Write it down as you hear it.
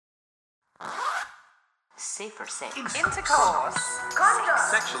safer sex, intercourse,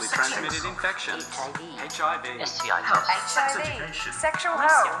 condoms, sexually transmitted infection, HIV, STI HIV, tests, education, sexual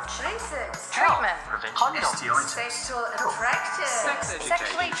health, research, treatment, prevention, sexual attraction, sex education,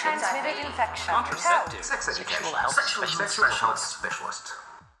 sexually transmitted infection, contraceptive, sex education, Sexual health specialist.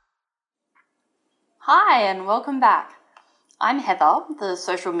 Hi and welcome back. I'm Heather, the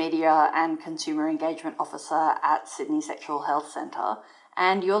Social Media and Consumer Engagement Officer at Sydney Sexual Health Centre,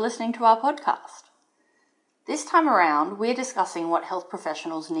 and you're listening to our podcast. This time around, we're discussing what health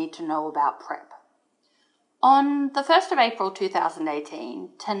professionals need to know about PrEP. On the 1st of April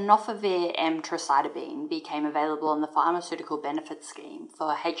 2018, tenofovir emtricitabine became available on the Pharmaceutical Benefits Scheme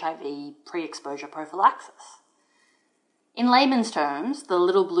for HIV pre-exposure prophylaxis. In layman's terms, the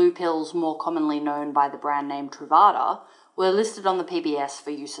little blue pills more commonly known by the brand name Truvada were listed on the PBS for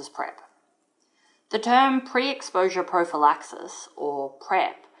use as PrEP. The term pre-exposure prophylaxis, or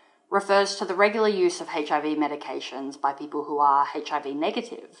PrEP, refers to the regular use of HIV medications by people who are HIV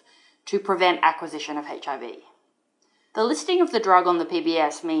negative to prevent acquisition of HIV. The listing of the drug on the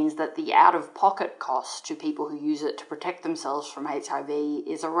PBS means that the out-of-pocket cost to people who use it to protect themselves from HIV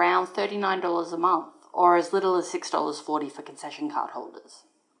is around $39 a month, or as little as $6.40 for concession card holders.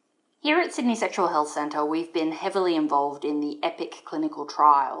 Here at Sydney Sexual Health Centre, we've been heavily involved in the EPIC clinical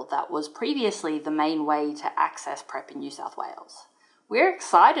trial that was previously the main way to access PrEP in New South Wales. We're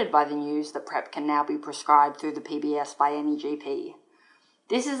excited by the news that PrEP can now be prescribed through the PBS by any GP.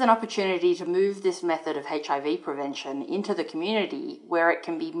 This is an opportunity to move this method of HIV prevention into the community where it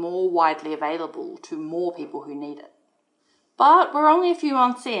can be more widely available to more people who need it. But we're only a few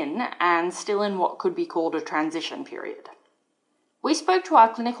months in and still in what could be called a transition period. We spoke to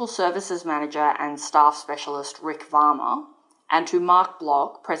our clinical services manager and staff specialist Rick Varma and to Mark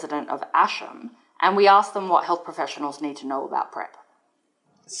Block, president of ASHM, and we asked them what health professionals need to know about PrEP.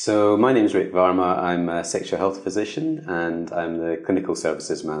 So my name is Rick Varma. I'm a sexual health physician and I'm the clinical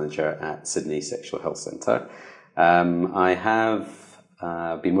services manager at Sydney Sexual Health Centre. I have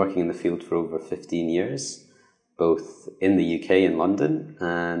been working in the field for over 15 years, both in the UK in London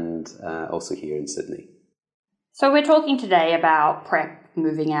and also here in Sydney. So we're talking today about PrEP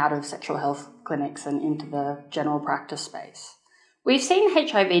moving out of sexual health clinics and into the general practice space. We've seen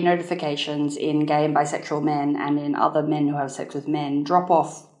HIV notifications in gay and bisexual men and in other men who have sex with men drop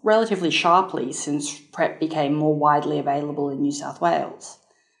off relatively sharply since PrEP became more widely available in New South Wales.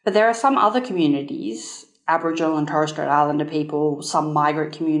 But there are some other communities, Aboriginal and Torres Strait Islander people, some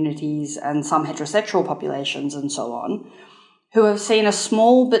migrant communities and some heterosexual populations and so on, who have seen a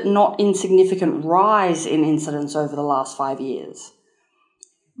small but not insignificant rise in incidence over the last 5 years.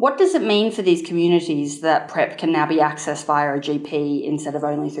 What does it mean for these communities that PrEP can now be accessed via a GP instead of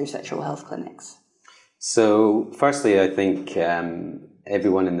only through sexual health clinics? So firstly, I think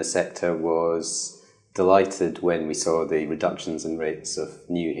everyone in the sector was delighted when we saw the reductions in rates of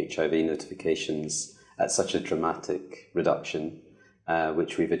new HIV notifications at such a dramatic reduction,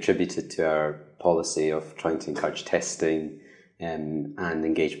 which we've attributed to our policy of trying to encourage testing and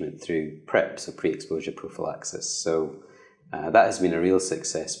engagement through PrEP, so pre-exposure prophylaxis. So that has been a real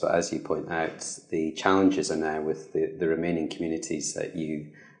success, but as you point out, the challenges are now with the remaining communities that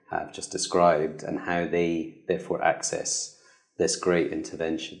you have just described and how they therefore access this great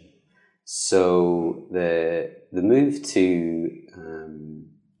intervention. So the move to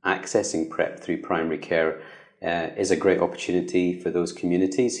accessing PrEP through primary care is a great opportunity for those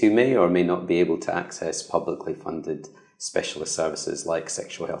communities who may or may not be able to access publicly funded specialist services like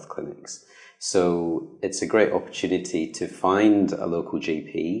sexual health clinics. So it's a great opportunity to find a local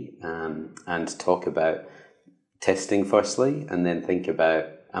GP and talk about testing firstly, and then think about,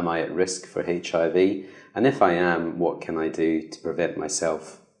 am I at risk for HIV? And if I am, what can I do to prevent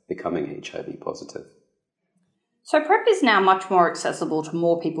myself becoming HIV positive? So PrEP is now much more accessible to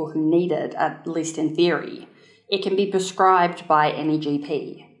more people who need it, at least in theory. It can be prescribed by any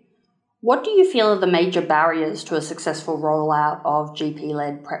GP. What do you feel are the major barriers to a successful rollout of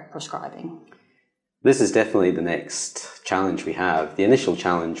GP-led PrEP prescribing? This is definitely the next challenge we have. The initial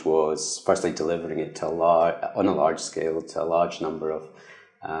challenge was firstly delivering it to on a large scale to a large number of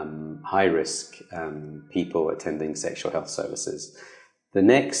high-risk people attending sexual health services. The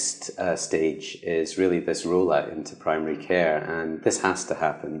next stage is really this rollout into primary care, and this has to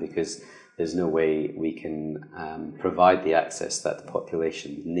happen because there's no way we can provide the access that the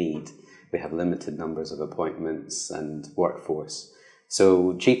population need. We have limited numbers of appointments and workforce.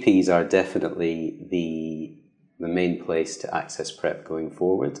 So GPs are definitely the main place to access PrEP going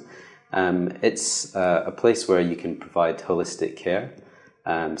forward. It's a place where you can provide holistic care,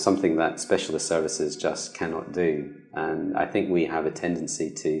 something that specialist services just cannot do. And I think we have a tendency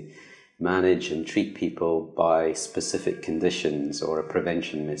to manage and treat people by specific conditions or a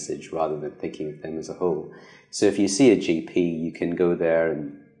prevention message rather than thinking of them as a whole. So if you see a GP, you can go there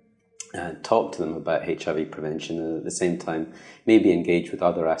and talk to them about HIV prevention, and at the same time maybe engage with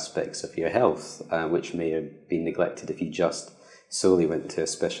other aspects of your health, which may have been neglected if you just solely went to a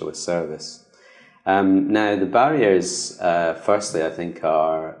specialist service. Now, the barriers, firstly, I think,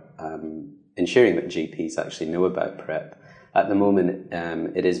 are ensuring that GPs actually know about PrEP. At the moment,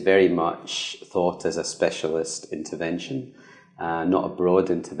 it is very much thought as a specialist intervention, not a broad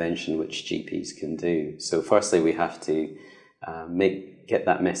intervention which GPs can do. So firstly, we have to get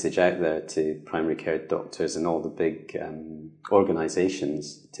that message out there to primary care doctors and all the big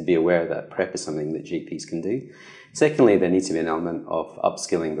organisations to be aware that PrEP is something that GPs can do. Secondly, there needs to be an element of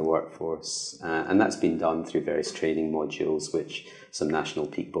upskilling the workforce, and that's been done through various training modules which some national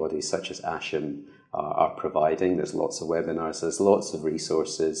peak bodies such as ASHM are providing. There's lots of webinars, there's lots of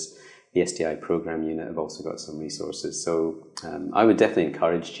resources. The STI program unit have also got some resources. So I would definitely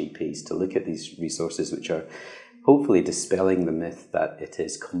encourage GPs to look at these resources, which are hopefully dispelling the myth that it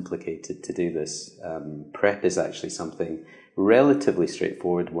is complicated to do this. PrEP is actually something relatively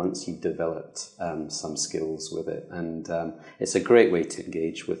straightforward once you've developed some skills with it, and it's a great way to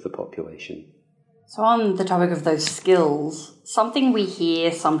engage with the population. So on the topic of those skills, something we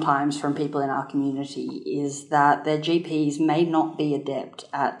hear sometimes from people in our community is that their GPs may not be adept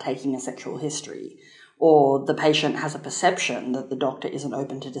at taking a sexual history, or the patient has a perception that the doctor isn't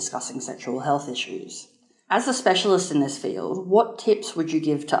open to discussing sexual health issues. As a specialist in this field, what tips would you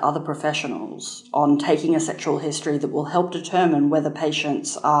give to other professionals on taking a sexual history that will help determine whether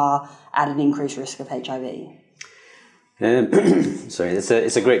patients are at an increased risk of HIV? Sorry,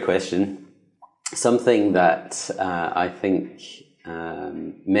 it's a great question. Something that I think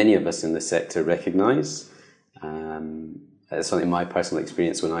many of us in the sector recognise. Something my personal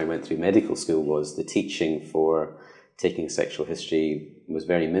experience when I went through medical school was the teaching for taking sexual history was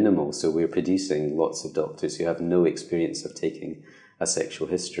very minimal. So we're producing lots of doctors who have no experience of taking a sexual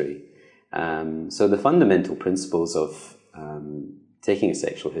history. So the fundamental principles of taking a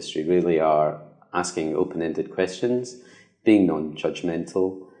sexual history really are asking open-ended questions, being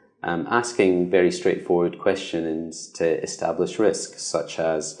non-judgmental, asking very straightforward questions to establish risks, such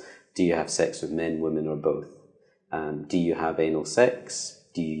as, do you have sex with men, women, or both? Do you have anal sex?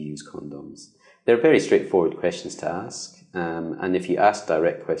 Do you use condoms? They're very straightforward questions to ask, and if you ask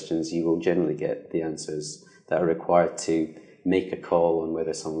direct questions, you will generally get the answers that are required to make a call on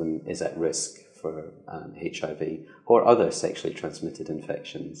whether someone is at risk for HIV or other sexually transmitted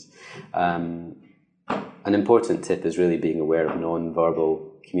infections. An important tip is really being aware of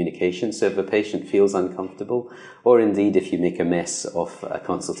non-verbal communication. So if a patient feels uncomfortable, or indeed if you make a mess of a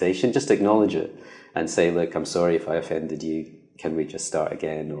consultation, just acknowledge it and say, look, I'm sorry if I offended you, can we just start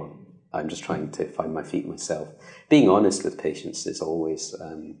again? Or I'm just trying to find my feet myself. Being honest with patients is always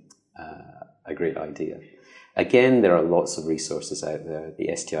a great idea. Again, there are lots of resources out there.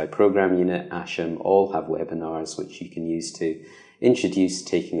 The STI program unit, ASHM, all have webinars which you can use to introduce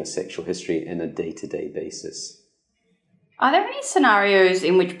taking a sexual history in a day-to-day basis. Are there any scenarios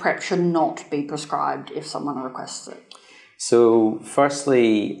in which PrEP should not be prescribed if someone requests it? So,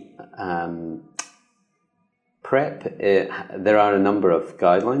 firstly, PrEP, there are a number of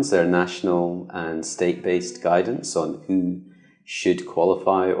guidelines. There are national and state-based guidance on who should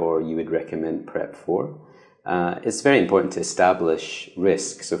qualify or you would recommend PrEP for. It's very important to establish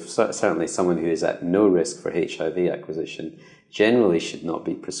risk. So certainly someone who is at no risk for HIV acquisition generally should not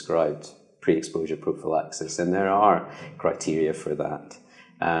be prescribed pre-exposure prophylaxis, and there are criteria for that.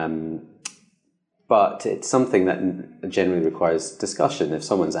 But it's something that generally requires discussion. If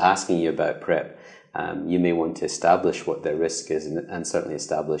someone's asking you about PrEP, you may want to establish what their risk is and certainly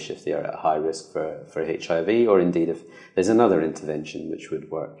establish if they are at high risk for HIV, or indeed if there's another intervention which would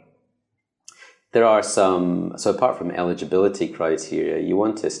work. There are so apart from eligibility criteria, you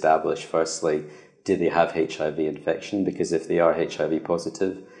want to establish firstly, do they have HIV infection? Because if they are HIV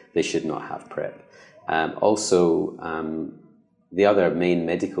positive, they should not have PrEP. The other main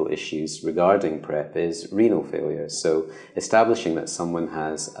medical issues regarding PrEP is renal failure. So establishing that someone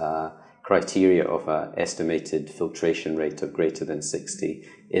has a criteria of an estimated filtration rate of greater than 60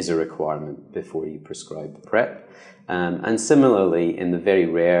 is a requirement before you prescribe PrEP. And similarly, in the very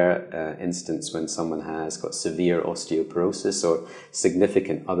rare instance when someone has got severe osteoporosis or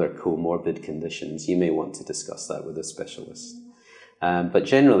significant other comorbid conditions, you may want to discuss that with a specialist. But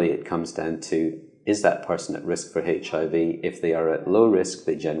generally it comes down to, is that person at risk for HIV? If they are at low risk,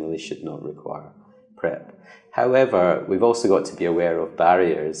 they generally should not require PrEP. However, we've also got to be aware of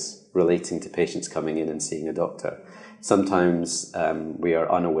barriers relating to patients coming in and seeing a doctor. Sometimes we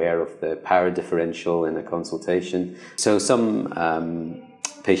are unaware of the power differential in a consultation. So some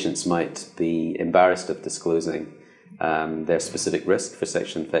patients might be embarrassed of disclosing their specific risk for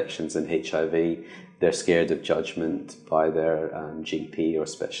sexual infections and HIV. They're scared of judgment by their GP or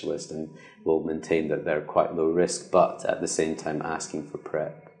specialist and will maintain that they're quite low risk, but at the same time asking for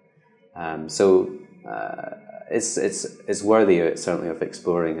PrEP. It's worthy certainly of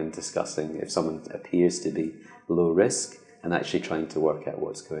exploring and discussing if someone appears to be low risk and actually trying to work out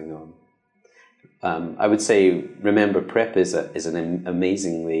what's going on. I would say, remember, PrEP is an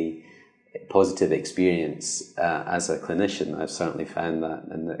amazingly positive experience as a clinician. I've certainly found that,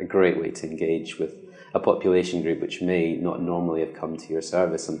 and a great way to engage with a population group which may not normally have come to your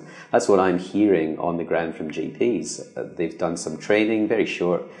service. And that's what I'm hearing on the ground from GPs. They've done some training, very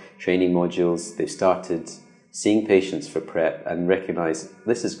short training modules. They've started seeing patients for PrEP and recognise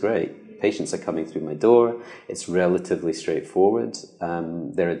this is great. Patients are coming through my door. It's relatively straightforward.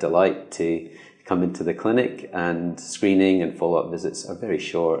 They're a delight to come into the clinic, and screening and follow-up visits are very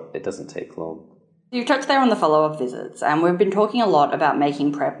short. It doesn't take long. You've touched there on the follow-up visits, and we've been talking a lot about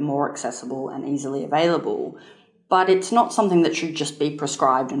making PrEP more accessible and easily available, but it's not something that should just be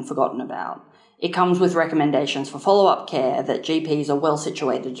prescribed and forgotten about. It comes with recommendations for follow-up care that GPs are well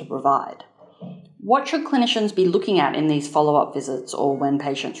situated to provide. What should clinicians be looking at in these follow-up visits or when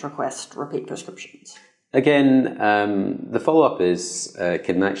patients request repeat prescriptions? Again, the follow-up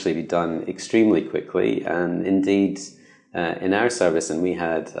can actually be done extremely quickly, and indeed, in our service, and we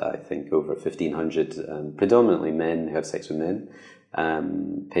had, I think, over 1,500 predominantly men who have sex with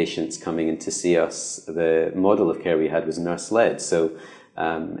men, patients coming in to see us. The model of care we had was nurse-led, so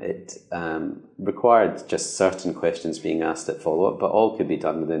it required just certain questions being asked at follow-up, but all could be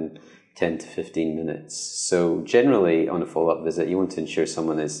done within 10 to 15 minutes. So generally, on a follow-up visit, you want to ensure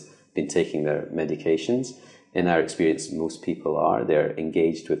someone has been taking their medications. In our experience, most people are. They're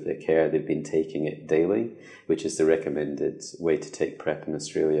engaged with their care. They've been taking it daily, which is the recommended way to take PrEP in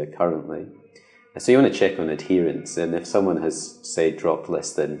Australia currently. So you want to check on adherence. And if someone has, say, dropped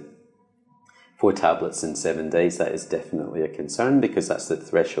less than 4 tablets in 7 days, that is definitely a concern, because that's the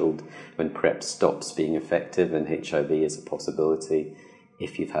threshold when PrEP stops being effective and HIV is a possibility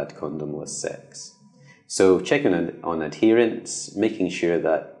if you've had condomless sex. So checking on adherence, making sure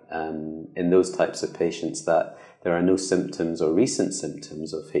that in those types of patients that there are no symptoms or recent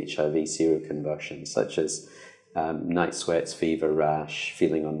symptoms of HIV seroconversion, such as night sweats, fever, rash,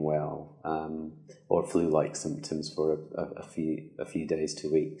 feeling unwell, or flu-like symptoms for a few days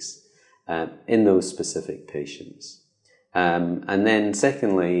to weeks, in those specific patients. And then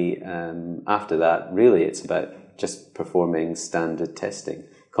secondly, after that, really it's about just performing standard testing,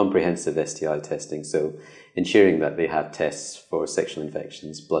 comprehensive STI testing, so ensuring that they have tests for sexual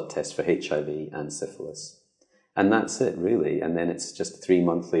infections, blood tests for HIV and syphilis. And that's it, really. And then it's just 3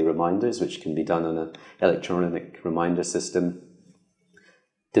 monthly reminders, which can be done on an electronic reminder system.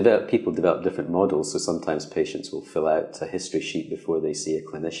 People develop different models, so sometimes patients will fill out a history sheet before they see a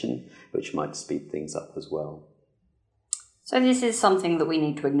clinician, which might speed things up as well. So this is something that we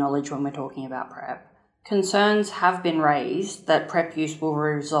need to acknowledge when we're talking about PrEP. Concerns have been raised that PrEP use will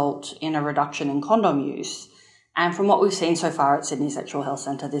result in a reduction in condom use, and from what we've seen so far at Sydney Sexual Health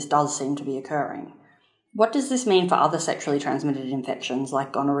Centre, this does seem to be occurring. What does this mean for other sexually transmitted infections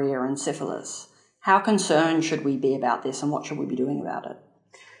like gonorrhea and syphilis? How concerned should we be about this, and what should we be doing about it?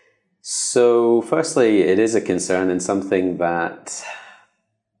 So firstly, it is a concern and something that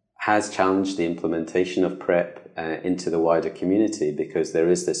has challenged the implementation of PrEP into the wider community, because there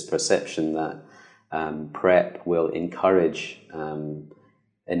is this perception that PrEP will encourage, in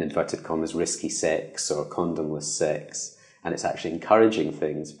inverted commas, risky sex or condomless sex, and it's actually encouraging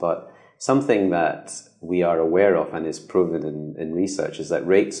things. But something that we are aware of and is proven in research is that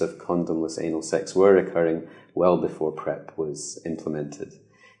rates of condomless anal sex were occurring well before PrEP was implemented.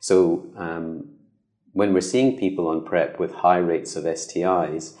 So when we're seeing people on PrEP with high rates of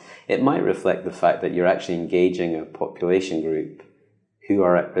STIs, it might reflect the fact that you're actually engaging a population group who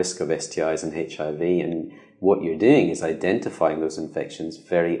are at risk of STIs and HIV, and what you're doing is identifying those infections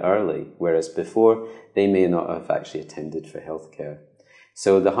very early, whereas before they may not have actually attended for healthcare.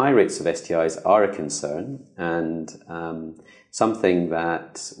 So the high rates of STIs are a concern, and something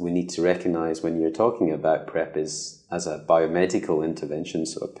that we need to recognise when you're talking about PrEP is as a biomedical intervention,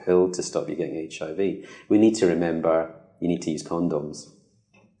 so a pill to stop you getting HIV. We need to remember you need to use condoms,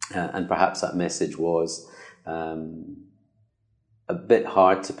 and perhaps that message was a bit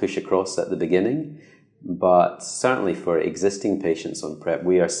hard to push across at the beginning, but certainly for existing patients on PrEP,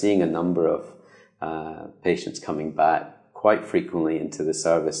 we are seeing a number of patients coming back quite frequently into the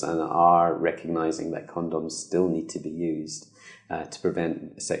service and are recognising that condoms still need to be used to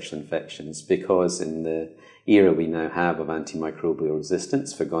prevent sexual infections, because in the era we now have of antimicrobial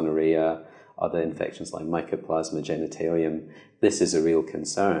resistance for gonorrhea, other infections like Mycoplasma genitalium, this is a real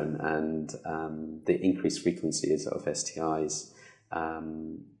concern, and the increased frequencies of STIs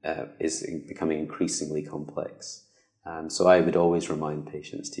is becoming increasingly complex. So I would always remind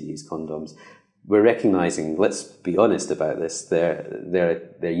patients to use condoms. We're recognising, let's be honest about this,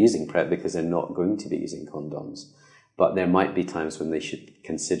 they're using PrEP because they're not going to be using condoms. But there might be times when they should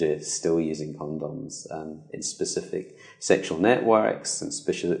consider still using condoms in specific sexual networks and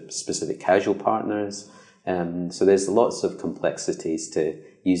specific casual partners. So there's lots of complexities to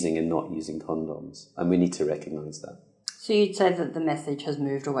using and not using condoms, and we need to recognise that. So you'd say that the message has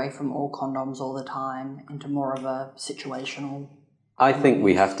moved away from all condoms all the time into more of a situational... I think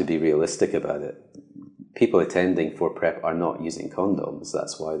we have to be realistic about it. People attending for PrEP are not using condoms,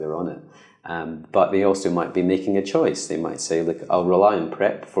 that's why they're on it. But they also might be making a choice. They might say, look, I'll rely on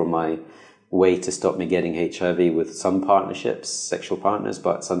PrEP for my way to stop me getting HIV with some partnerships, sexual partners,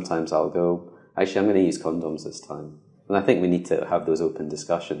 but sometimes I'll go, actually, I'm going to use condoms this time. And I think we need to have those open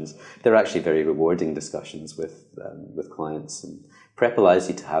discussions. They're actually very rewarding discussions with clients. And PrEP allows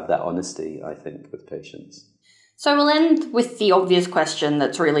you to have that honesty, I think, with patients. So we'll end with the obvious question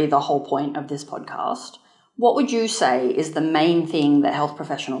that's really the whole point of this podcast. What would you say is the main thing that health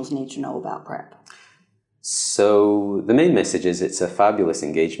professionals need to know about PrEP? So the main message is it's a fabulous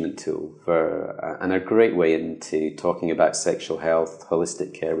engagement tool and a great way into talking about sexual health,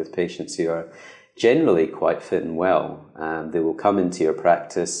 holistic care with patients who are generally quite fit and well. They will come into your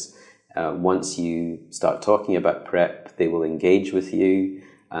practice. Once you start talking about PrEP, they will engage with you.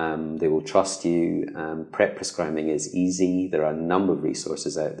 They will trust you. PrEP prescribing is easy. There are a number of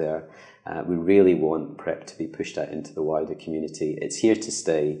resources out there. We really want PrEP to be pushed out into the wider community. It's here to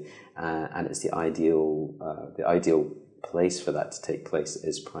stay, and it's the ideal place for that to take place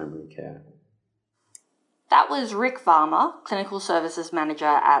is primary care. That was Rick Varma, Clinical Services Manager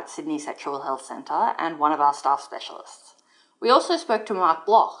at Sydney Sexual Health Centre and one of our staff specialists. We also spoke to Mark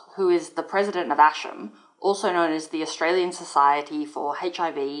Bloch, who is the president of ASHM, also known as the Australian Society for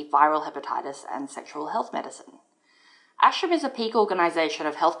HIV, Viral Hepatitis and Sexual Health Medicine. ASHM is a peak organisation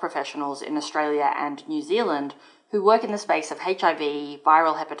of health professionals in Australia and New Zealand who work in the space of HIV,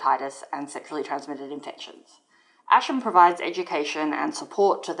 viral hepatitis and sexually transmitted infections. ASHM provides education and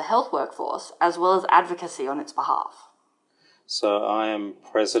support to the health workforce as well as advocacy on its behalf. So I am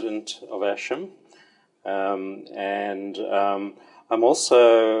president of ASHM, and I'm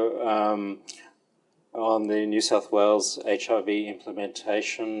also on the New South Wales HIV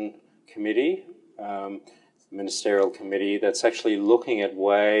Implementation Committee, ministerial committee that's actually looking at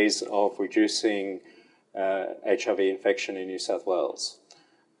ways of reducing HIV infection in New South Wales.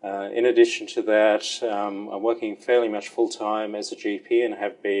 In addition to that, I'm working fairly much full-time as a GP and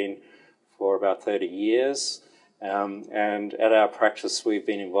have been for about 30 years. And at our practice, we've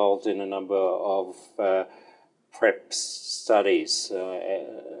been involved in a number of PrEP studies,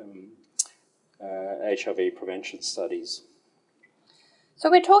 HIV prevention studies. So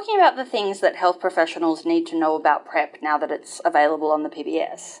we're talking about the things that health professionals need to know about PrEP now that it's available on the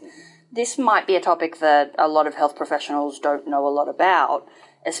PBS. Mm-hmm. This might be a topic that a lot of health professionals don't know a lot about,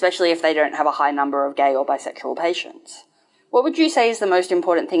 especially if they don't have a high number of gay or bisexual patients. What would you say is the most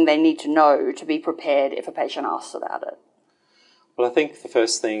important thing they need to know to be prepared if a patient asks about it? Well, I think the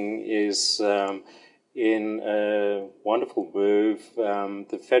first thing is in a wonderful move,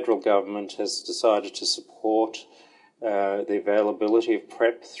 the federal government has decided to support the availability of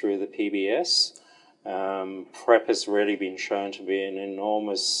PrEP through the PBS. PrEP has really been shown to be an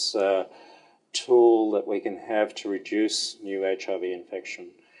enormous tool that we can have to reduce new HIV infection.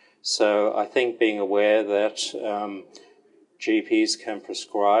 So I think being aware that GPs can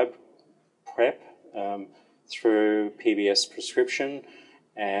prescribe PrEP through PBS prescription,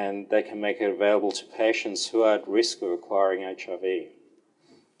 and they can make it available to patients who are at risk of acquiring HIV.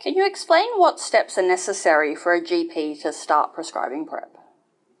 Can you explain what steps are necessary for a GP to start prescribing PrEP?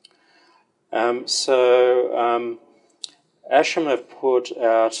 ASHM have put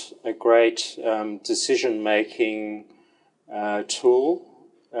out a great decision-making tool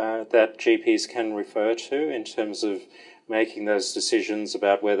that GPs can refer to in terms of making those decisions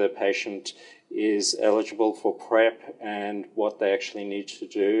about whether a patient is eligible for PrEP and what they actually need to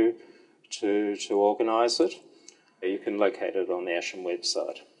do to organise it. You can locate it on the ASHM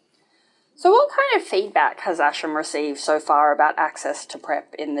website. So what kind of feedback has ASHM received so far about access to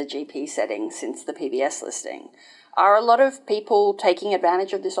PrEP in the GP setting since the PBS listing? Are a lot of people taking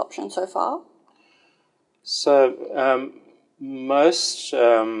advantage of this option so far? So most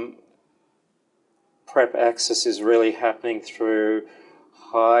PrEP access is really happening through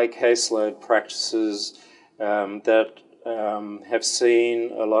high caseload practices that have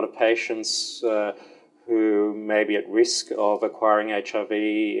seen a lot of patients who may be at risk of acquiring HIV,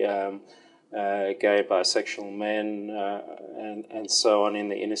 gay, bisexual men, and so on in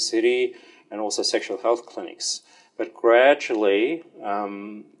the inner city, and also sexual health clinics. But gradually,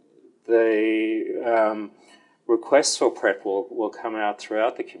 the requests for PrEP will come out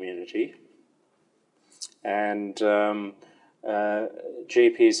throughout the community, and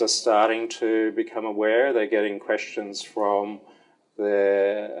GPs are starting to become aware. They're getting questions from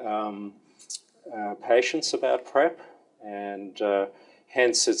their patients about PrEP, and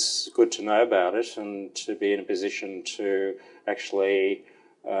hence it's good to know about it and to be in a position to actually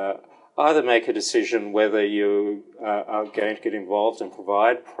either make a decision whether you are going to get involved and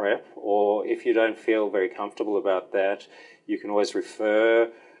provide PrEP, or if you don't feel very comfortable about that, you can always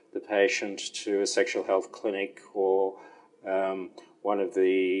refer the patient to a sexual health clinic or one of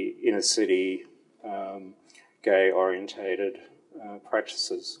the inner city gay-orientated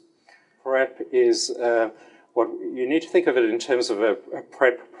practices. PrEP is what you need to think of it in terms of a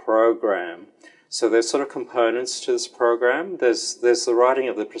PrEP program. So there's sort of components to this program. There's the writing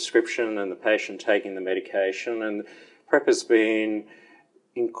of the prescription and the patient taking the medication, and PrEP has been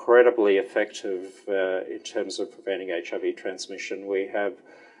incredibly effective in terms of preventing HIV transmission. We have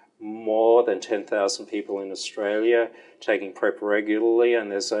more than 10,000 people in Australia taking PrEP regularly,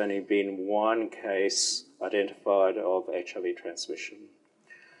 and there's only been one case identified of HIV transmission.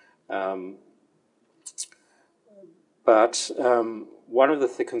 But one of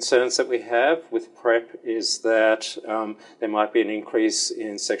the concerns that we have with PrEP is that there might be an increase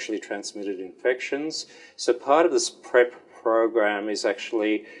in sexually transmitted infections. So part of this PrEP program is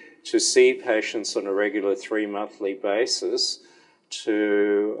actually to see patients on a regular 3-monthly basis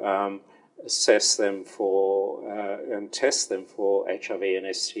to assess them for and test them for HIV and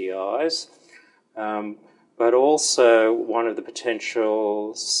STIs. But also, one of the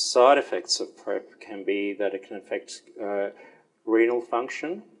potential side effects of PrEP can be that it can affect renal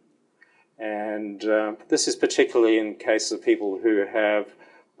function. And this is particularly in cases of people who have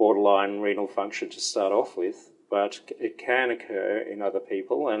borderline renal function to start off with, but it can occur in other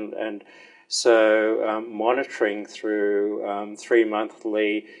people. And so monitoring through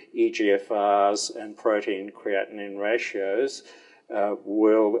 3-monthly EGFRs and protein creatinine ratios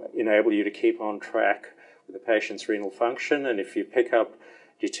will enable you to keep on track with the patient's renal function. And if you pick up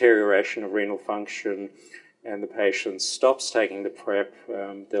deterioration of renal function and the patient stops taking the PrEP,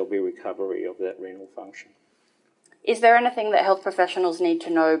 there'll be recovery of that renal function. Is there anything that health professionals need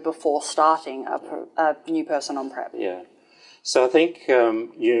to know before starting a new person on PrEP? Yeah. So I think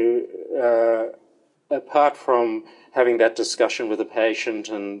apart from having that discussion with the patient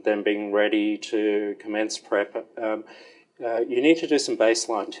and them being ready to commence PrEP, you need to do some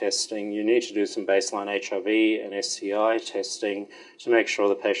baseline testing. You need to do some baseline HIV and STI testing to make sure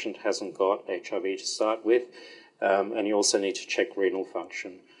the patient hasn't got HIV to start with. And you also need to check renal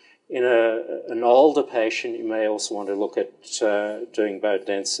function. In an older patient, you may also want to look at doing bone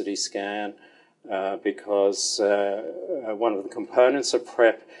density scan because one of the components of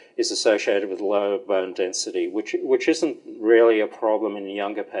PrEP is associated with low bone density, which isn't really a problem in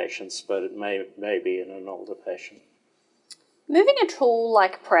younger patients, but it may be in an older patient. Moving a tool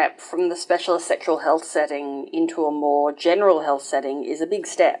like PrEP from the specialist sexual health setting into a more general health setting is a big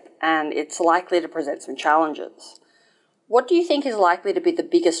step, and it's likely to present some challenges. What do you think is likely to be the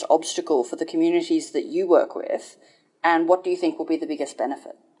biggest obstacle for the communities that you work with, and what do you think will be the biggest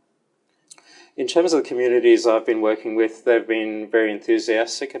benefit? In terms of the communities I've been working with, they've been very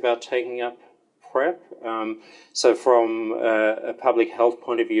enthusiastic about taking up PrEP. So from a public health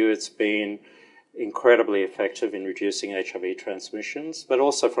point of view, it's been incredibly effective in reducing HIV transmissions, but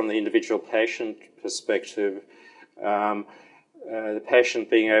also from the individual patient perspective, the patient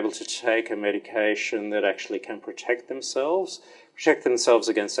being able to take a medication that actually can protect themselves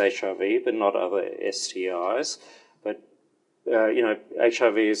against HIV, but not other STIs. But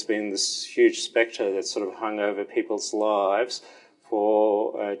HIV has been this huge spectre that's sort of hung over people's lives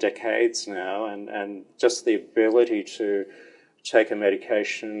for decades now, and just the ability to take a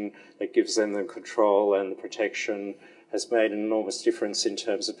medication that gives them the control and the protection has made an enormous difference in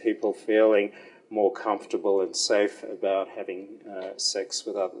terms of people feeling more comfortable and safe about having sex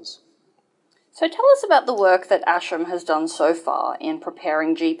with others. So tell us about the work that ASHRM has done so far in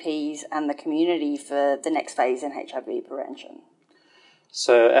preparing GPs and the community for the next phase in HIV prevention.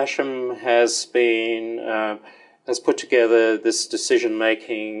 So ASHRM has put together this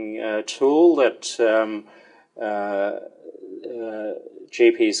decision-making tool that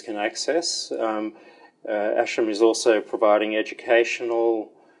GPs can access. ASHM is also providing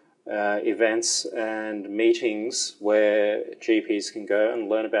educational events and meetings where GPs can go and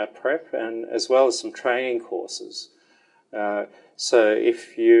learn about PrEP, and as well as some training courses. So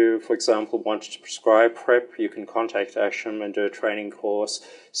if you, for example, wanted to prescribe PrEP, you can contact ASHM and do a training course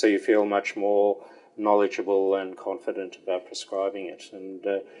so you feel much more knowledgeable and confident about prescribing it. And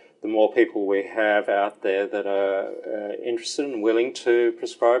the more people we have out there that are interested and willing to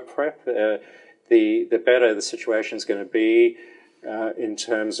prescribe PrEP, the better the situation is going to be in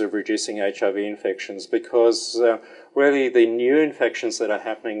terms of reducing HIV infections, because really the new infections that are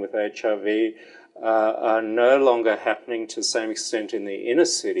happening with HIV are no longer happening to the same extent in the inner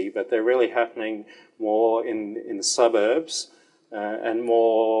city, but they're really happening more in the suburbs and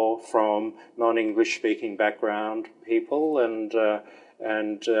more from non-English speaking background people, and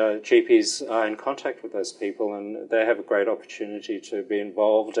GPs are in contact with those people, and they have a great opportunity to be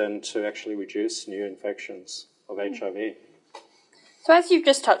involved and to actually reduce new infections of HIV. So as you've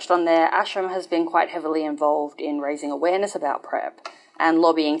just touched on there, ASHM has been quite heavily involved in raising awareness about PrEP and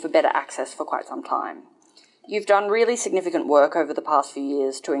lobbying for better access for quite some time. You've done really significant work over the past few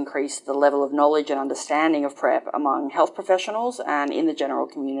years to increase the level of knowledge and understanding of PrEP among health professionals and in the general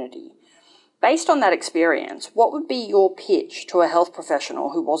community. Based on that experience, what would be your pitch to a health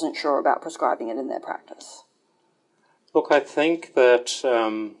professional who wasn't sure about prescribing it in their practice? Look, I think that,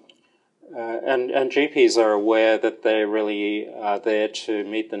 and GPs are aware that they really are there to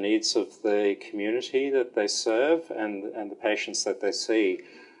meet the needs of the community that they serve and the patients that they see.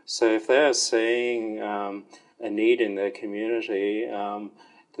 So if they're seeing a need in their community,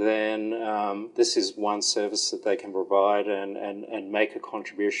 then this is one service that they can provide and make a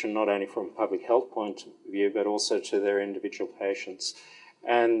contribution, not only from a public health point of view, but also to their individual patients.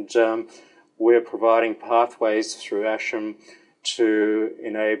 And we're providing pathways through ASHM to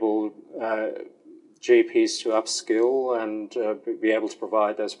enable GPs to upskill and be able to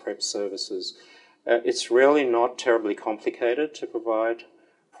provide those PrEP services. It's really not terribly complicated to provide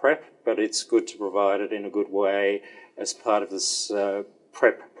PrEP, but it's good to provide it in a good way as part of this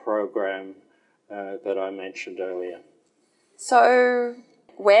PrEP program that I mentioned earlier. So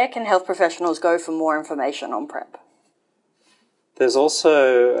where can health professionals go for more information on PrEP? There's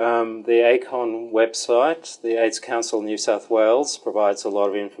also the ACON website. The AIDS Council New South Wales provides a lot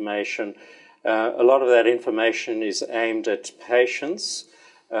of information. A lot of that information is aimed at patients,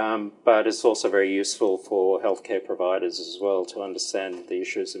 but it's also very useful for healthcare providers as well to understand the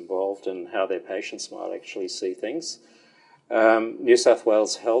issues involved and how their patients might actually see things. New South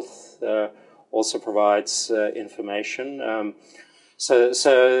Wales Health also provides information. So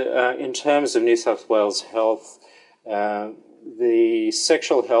in terms of New South Wales Health, the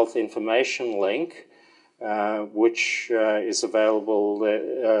sexual health information link, which is available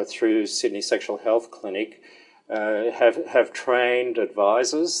through Sydney Sexual Health Clinic, have trained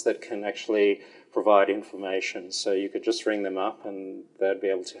advisors that can actually provide information. So you could just ring them up and they'd be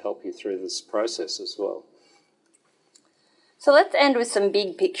able to help you through this process as well. So let's end with some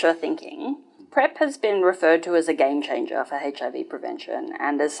big picture thinking. PrEP has been referred to as a game changer for HIV prevention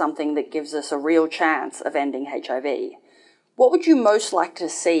and as something that gives us a real chance of ending HIV. What would you most like to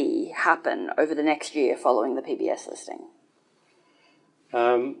see happen over the next year following the PBS listing?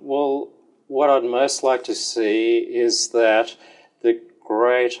 Well, what I'd most like to see is that the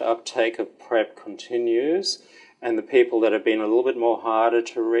great uptake of PrEP continues and the people that have been a little bit more harder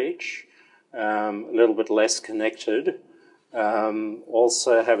to reach, a little bit less connected,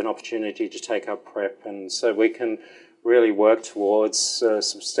 also have an opportunity to take up PrEP, and so we can really work towards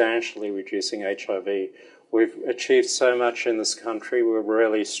substantially reducing HIV. We've achieved so much in this country. We're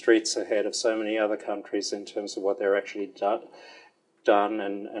really streets ahead of so many other countries in terms of what they're actually done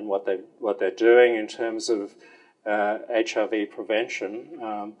and what they're doing in terms of HIV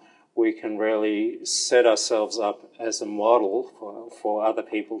prevention. We can really set ourselves up as a model for other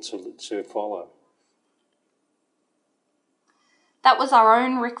people to follow. That was our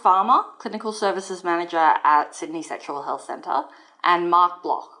own Rick Farmer, Clinical Services Manager at Sydney Sexual Health Centre, and Mark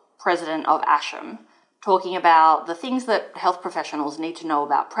Bloch, President of ASHM, talking about the things that health professionals need to know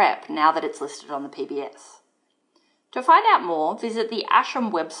about PrEP now that it's listed on the PBS. To find out more, visit the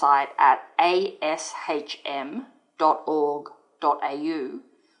ASHM website at ashm.org.au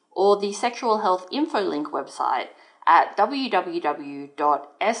or the Sexual Health Infolink website at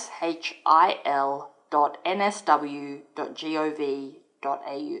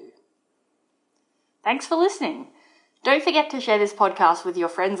www.shil.nsw.gov.au. Thanks for listening. Don't forget to share this podcast with your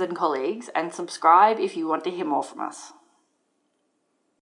friends and colleagues and subscribe if you want to hear more from us.